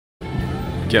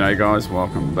G'day guys,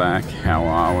 welcome back. How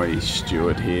are we?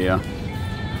 Stuart here.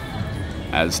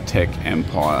 Aztec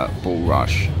Empire Bull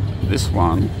Rush. This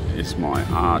one is my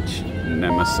arch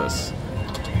nemesis.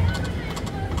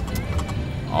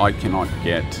 I cannot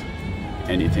get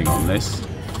anything on this.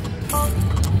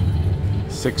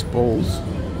 6 bulls.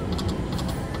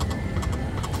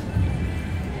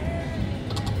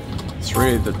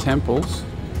 3 of the temples.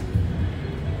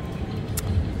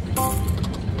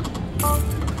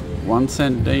 1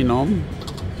 cent denom.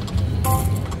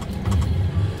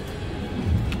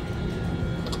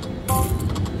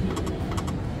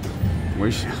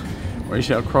 We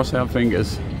shall cross our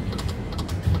fingers.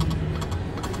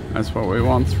 That's what we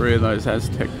want. 3 of those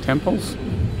Aztec temples.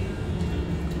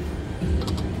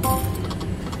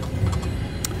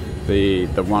 The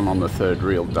one on the 3rd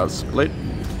reel does split,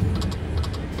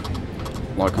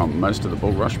 like on most of the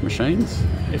bull rush machines,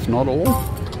 if not all.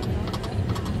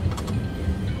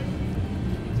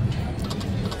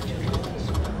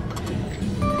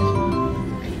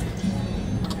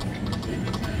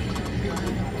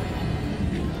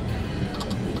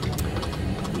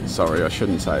 Sorry, I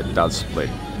shouldn't say it does split.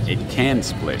 It can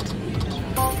split.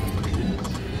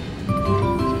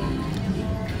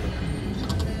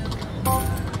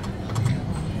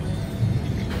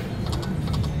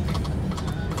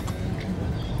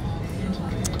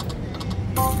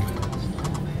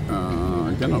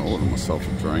 I'm gonna order myself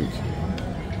a drink.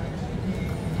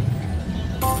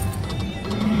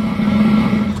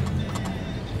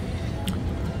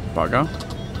 Bugger.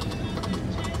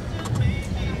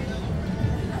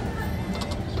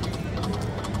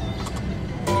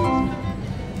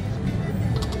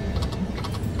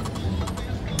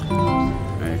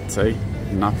 See?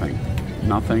 Nothing.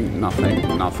 Nothing.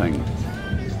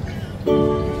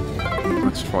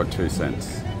 Let's try 2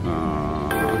 cents.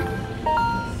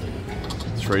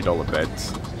 $3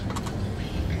 bets.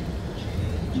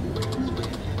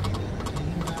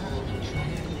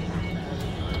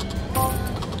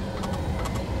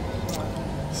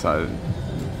 So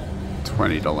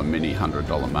 $20 mini,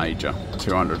 $100 major,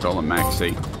 $200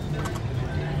 maxi.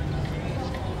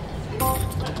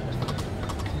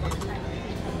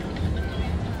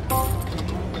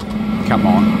 Come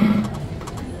on.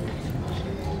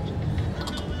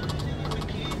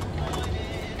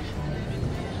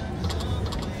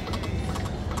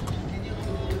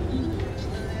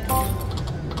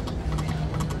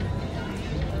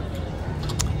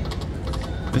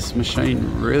 This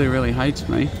machine really hates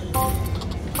me.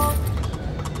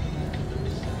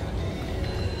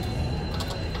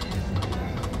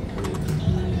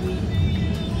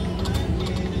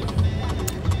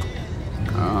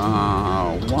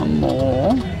 One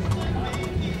more.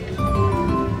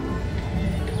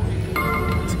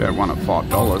 Let's go one at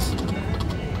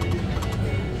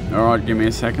 $5. Alright, give me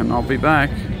a second, I'll be back.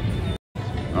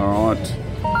 Alright.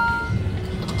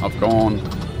 I've gone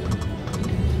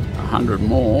 100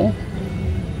 more.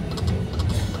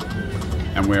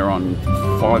 And we're on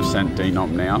 5 cent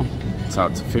denom now. So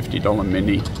it's a $50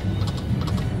 mini,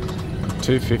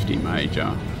 $250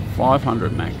 major,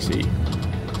 $500 maxi.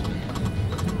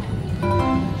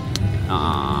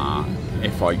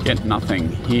 If I get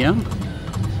nothing here,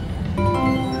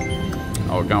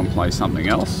 I'll go and play something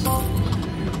else,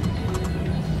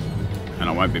 and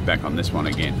I won't be back on this one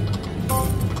again.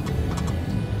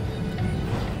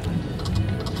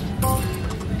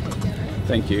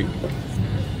 Thank you.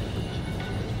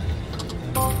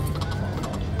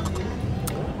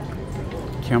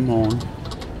 Come on.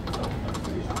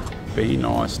 Be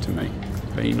nice to me.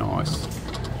 Be nice.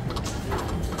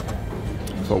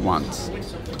 For once.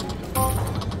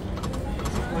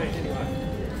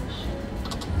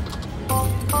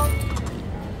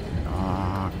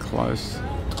 Close.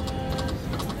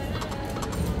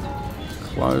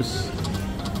 Close.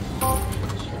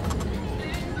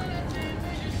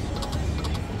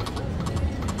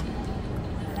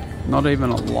 Not even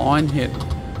a line hit.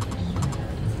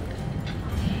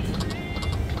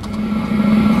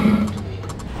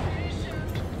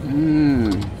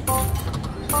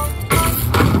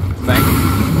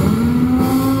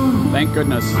 Thank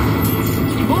goodness.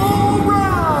 Bull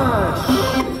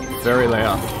rush! Very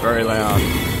loud, very loud.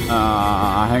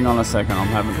 Hang on a second, I'm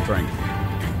having a drink.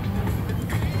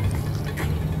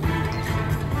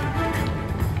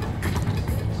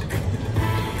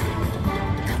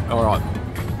 Alright.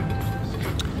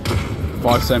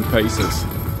 5 cent pieces.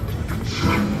 Bull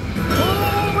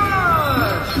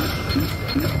rush!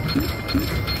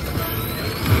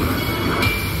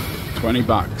 $20.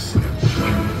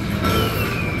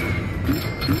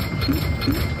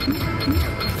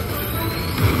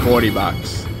 $40.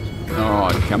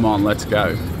 Alright, come on, let's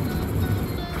go.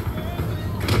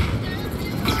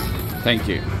 Thank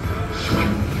you.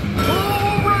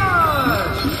 Bull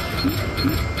Rush!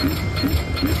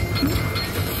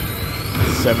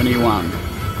 71.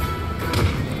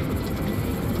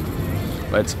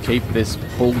 Let's keep this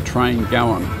bull train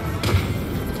going.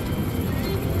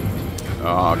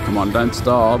 Oh, come on, don't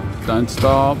stop. Don't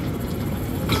stop.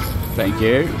 Thank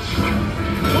you.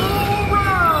 Bull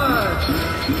Rush!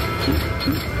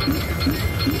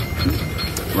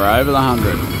 We're over the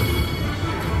 100.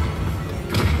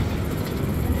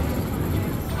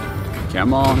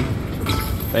 Come on.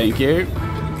 Thank you. Bull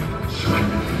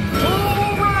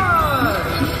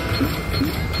Rush!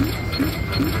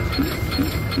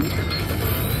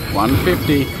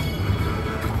 150.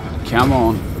 Come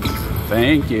on.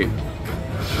 Thank you.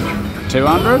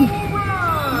 200. Bull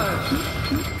Rush!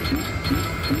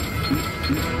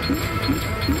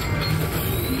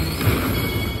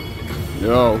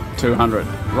 Oh, 200.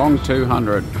 Wrong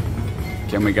 200.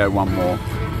 Can we go one more?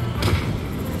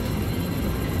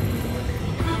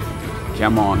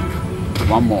 Come on.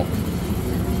 One more.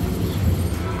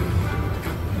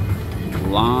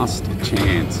 Last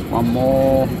chance. One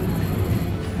more.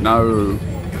 No.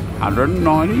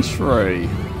 193.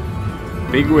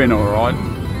 Big win, alright.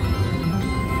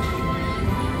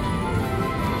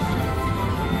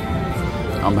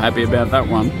 I'm happy about that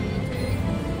one.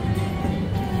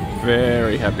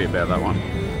 Very happy about that one.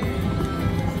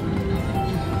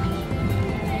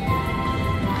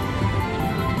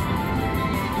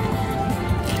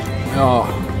 Oh.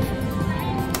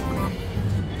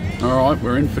 Alright,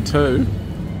 we're in for 2.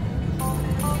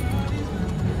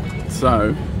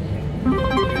 So,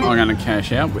 I'm going to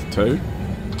cash out with 2.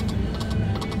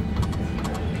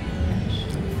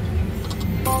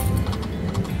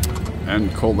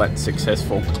 And call that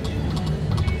successful.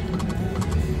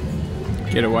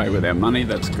 Get away with our money,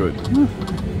 that's good.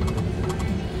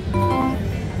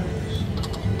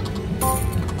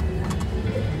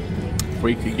 If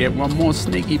we could get one more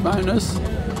sneaky bonus.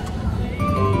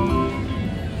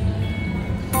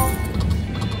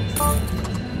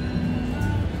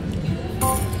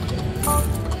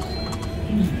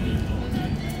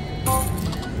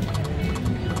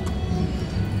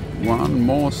 One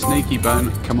more sneaky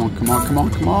bonus. Come on, come on, come on,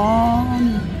 come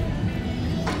on.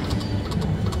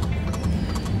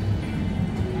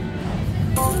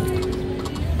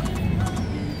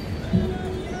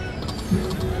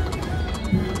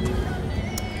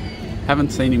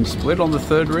 Haven't seen him split on the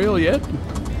 3rd reel yet.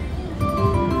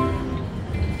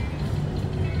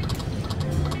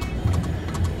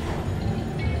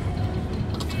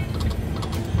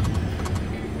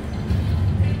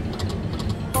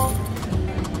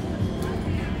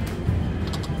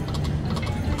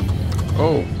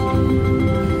 Oh,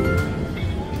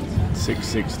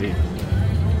 660.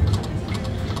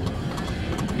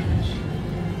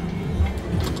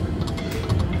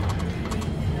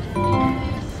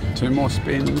 Two more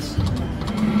spins.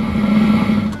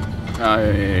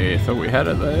 I thought we had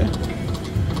it there.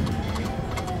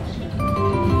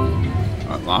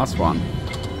 Right, last one.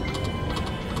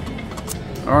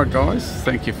 Alright guys,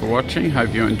 thank you for watching.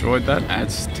 Hope you enjoyed that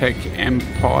Aztec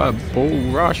Empire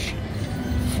Bull Rush.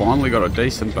 Finally got a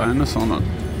decent bonus on it.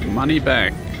 Money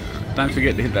back. Don't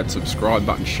forget to hit that subscribe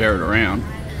button, share it around.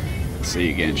 See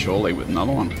you again shortly with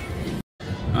another one.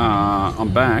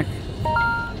 I'm back.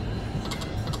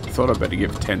 Thought I'd better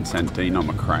give 10-cent denom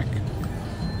a crack.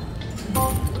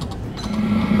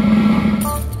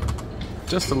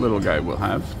 Just a little go we'll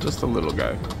have. Just a little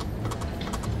go.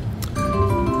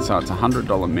 So it's a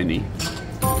 $100 mini,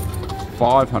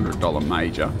 $500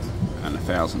 major, and a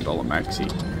 $1,000 maxi.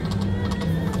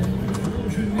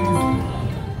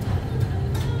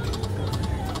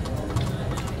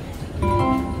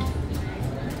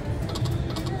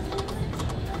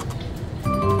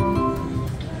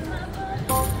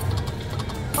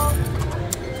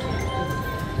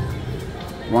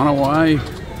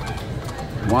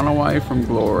 One away from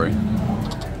glory.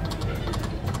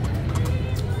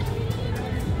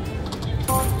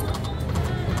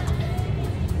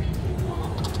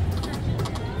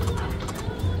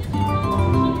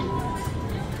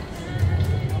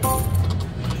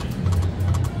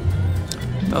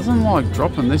 Doesn't like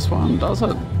dropping this one, does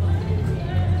it?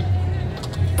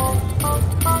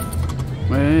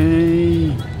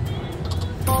 Hey.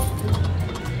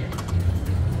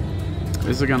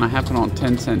 This is going to happen on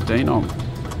 10-cent denom.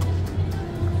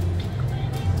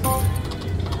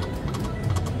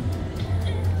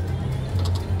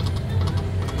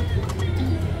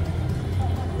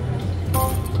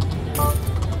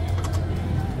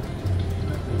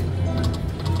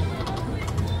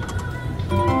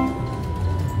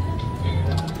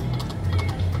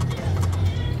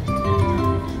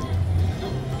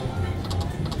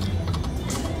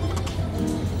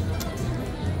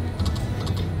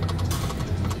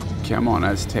 Come on,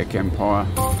 Aztec Empire.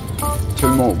 2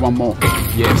 more, 1 more.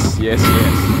 Yes, yes,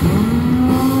 yes.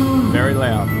 Very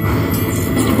loud.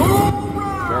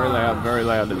 Very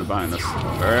loud in the bonus.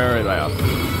 Very loud.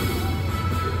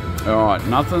 Alright,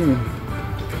 nothing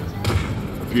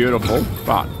beautiful,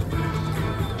 but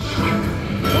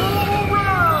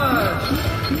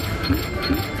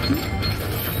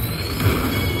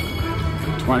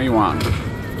 21.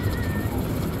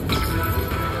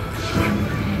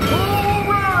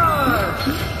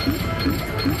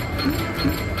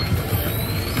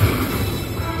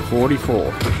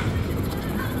 $44.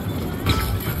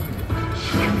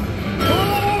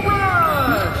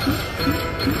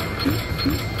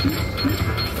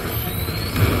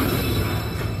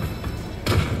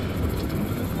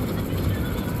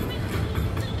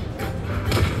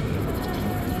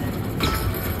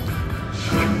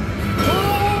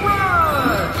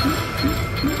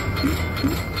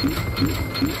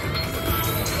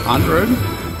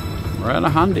 $100. We're at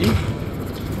 $100.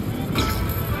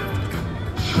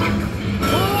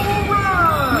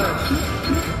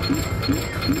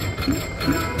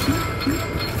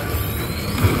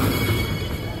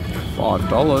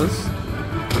 $5.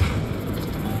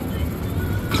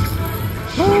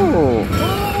 Oh.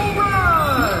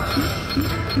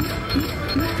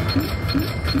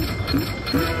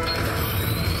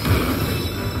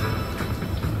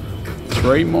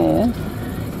 3 more.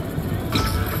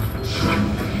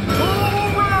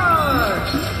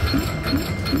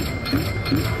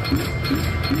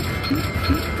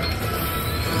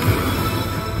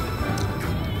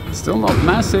 Still not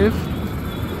massive.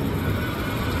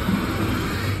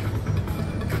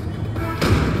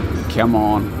 Come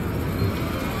on.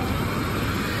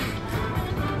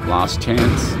 Last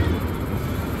chance.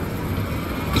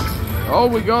 Oh,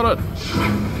 we got it.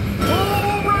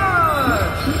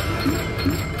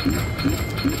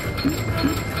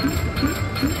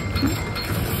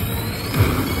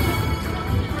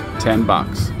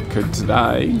 $10. Could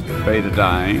today be the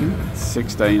day?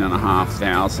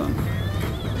 16,500.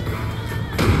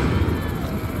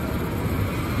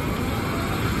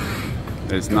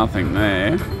 There's nothing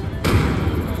there.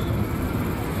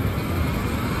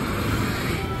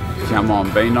 Come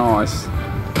on, be nice.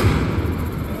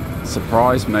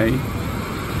 Surprise me.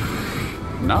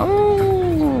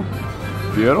 No!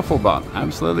 Beautiful, but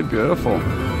absolutely beautiful.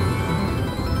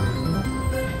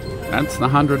 That's the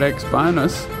 100x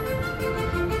bonus.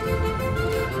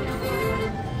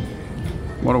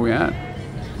 What are we at?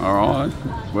 Alright,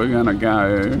 we're gonna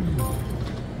go.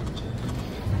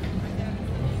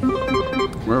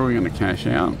 Where are we going to cash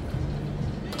out?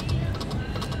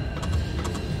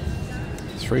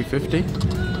 350.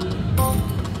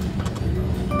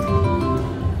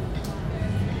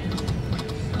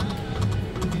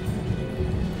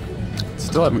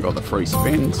 Still haven't got the free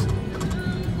spins.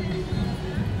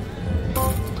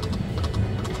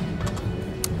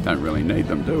 Don't really need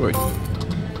them, do we?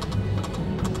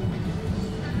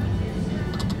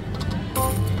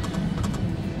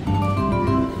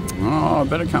 I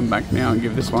better come back now and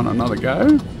give this one another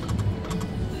go.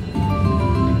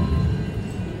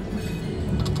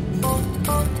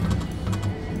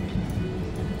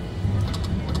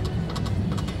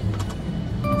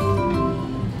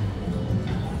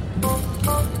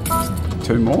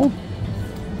 Two more.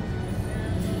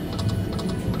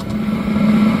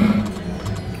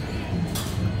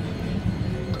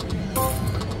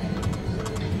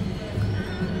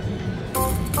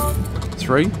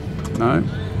 Three? No.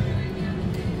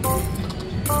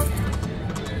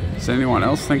 Does anyone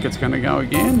else think it's going to go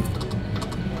again?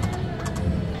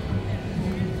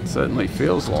 It certainly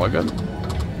feels like it.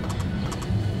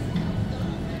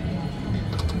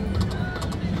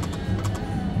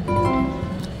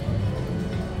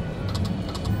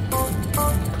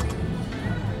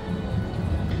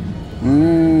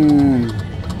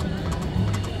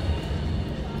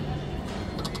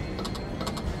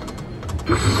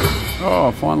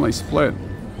 Oh, finally split.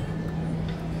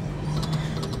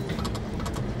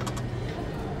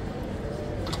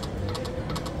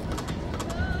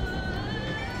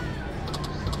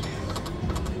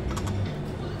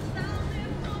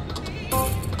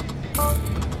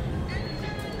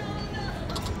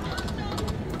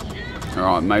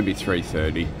 Alright, maybe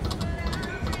 330.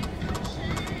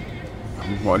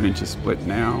 Why didn't you split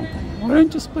now? Why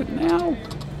don't you split now?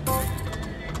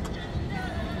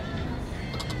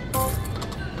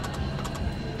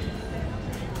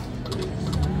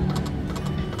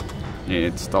 Yeah,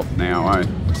 it stopped now, eh?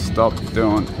 Stop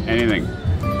doing anything.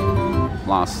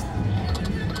 Last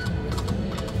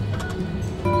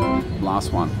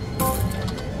one.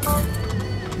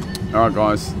 Alright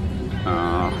guys,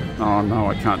 Oh no,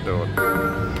 I can't do it.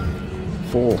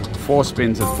 Four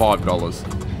spins at $5.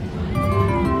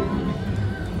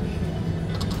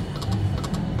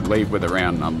 Leave with a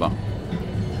round number.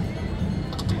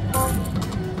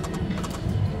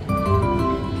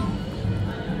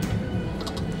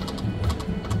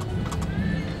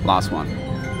 Last one.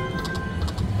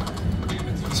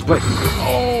 Split.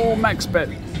 Oh, max bet.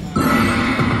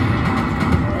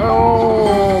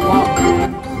 Oh,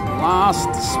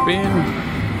 last spin.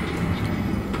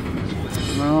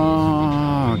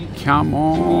 Oh, come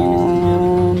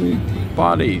on,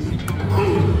 buddy.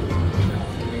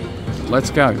 Let's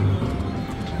go.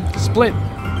 Split.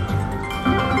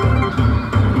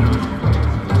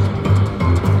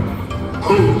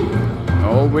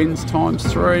 All wins times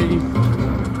 3.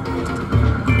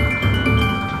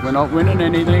 We're not winning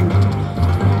anything.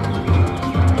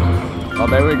 Oh,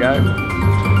 there we go.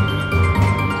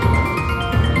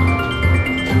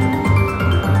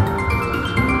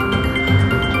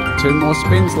 Two more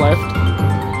spins left.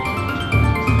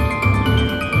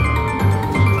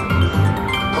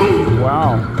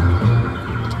 Wow.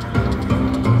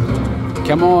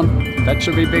 Come on. That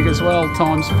should be big as well.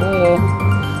 Times 4.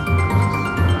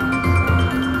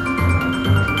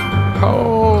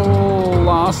 Oh,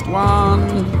 last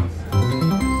one.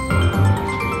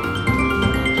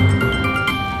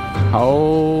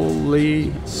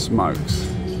 Holy smokes.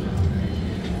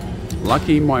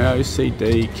 Lucky my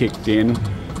OCD kicked in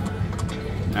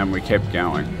and we kept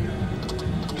going.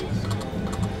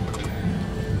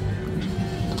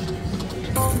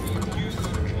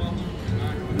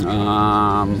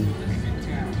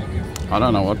 I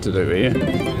don't know what to do here.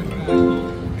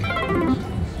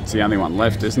 It's the only one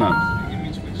left, isn't it?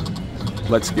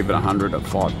 Let's give it 100 at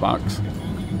 $5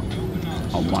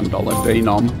 on $1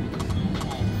 denom.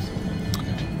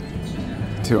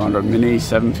 200 mini,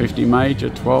 750 major,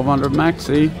 1200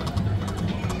 maxi.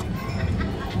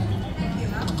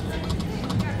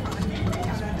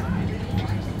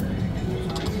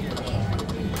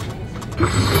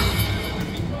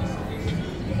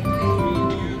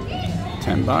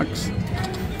 $10.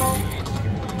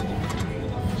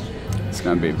 It's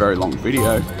going to be a very long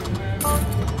video.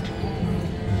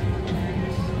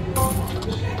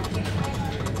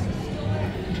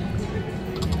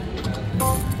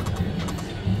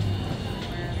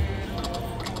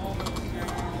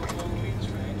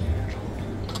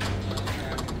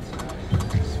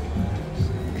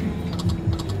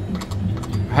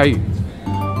 Hey.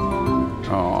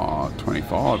 Oh,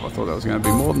 25. I thought that was going to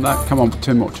be more than that. Come on,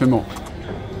 two more.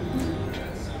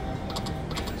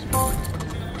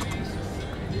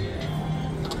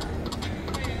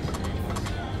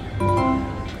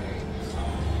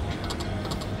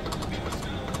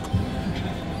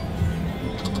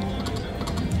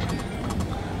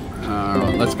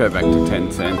 Let's go back to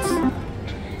 10 cents.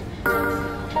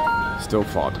 Still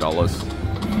 $5.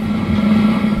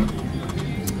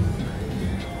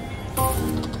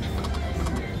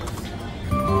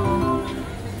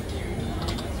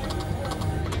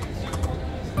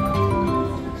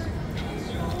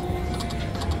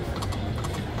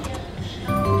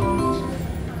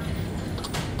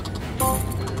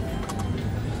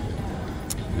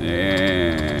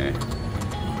 Yeah.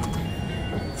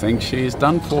 Think she is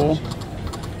done for.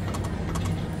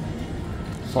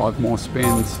 5 more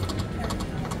spins.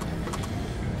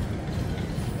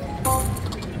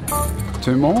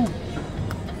 2 more.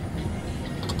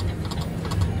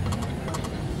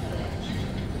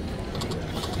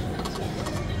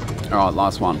 Alright,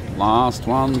 last one. Last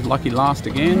one. Lucky last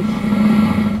again.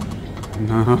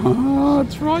 No,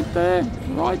 it's right there.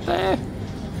 Right there.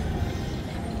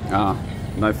 Ah,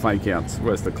 no fake outs.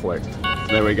 Where's the collect?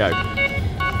 There we go.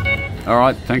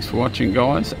 Alright, thanks for watching,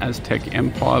 guys. Aztec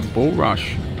Empire Bull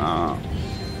Rush.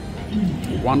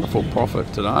 Wonderful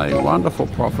profit today. Wonderful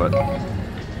profit.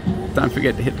 Don't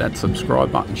forget to hit that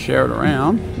subscribe button, share it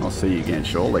around. I'll see you again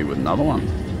shortly with another one.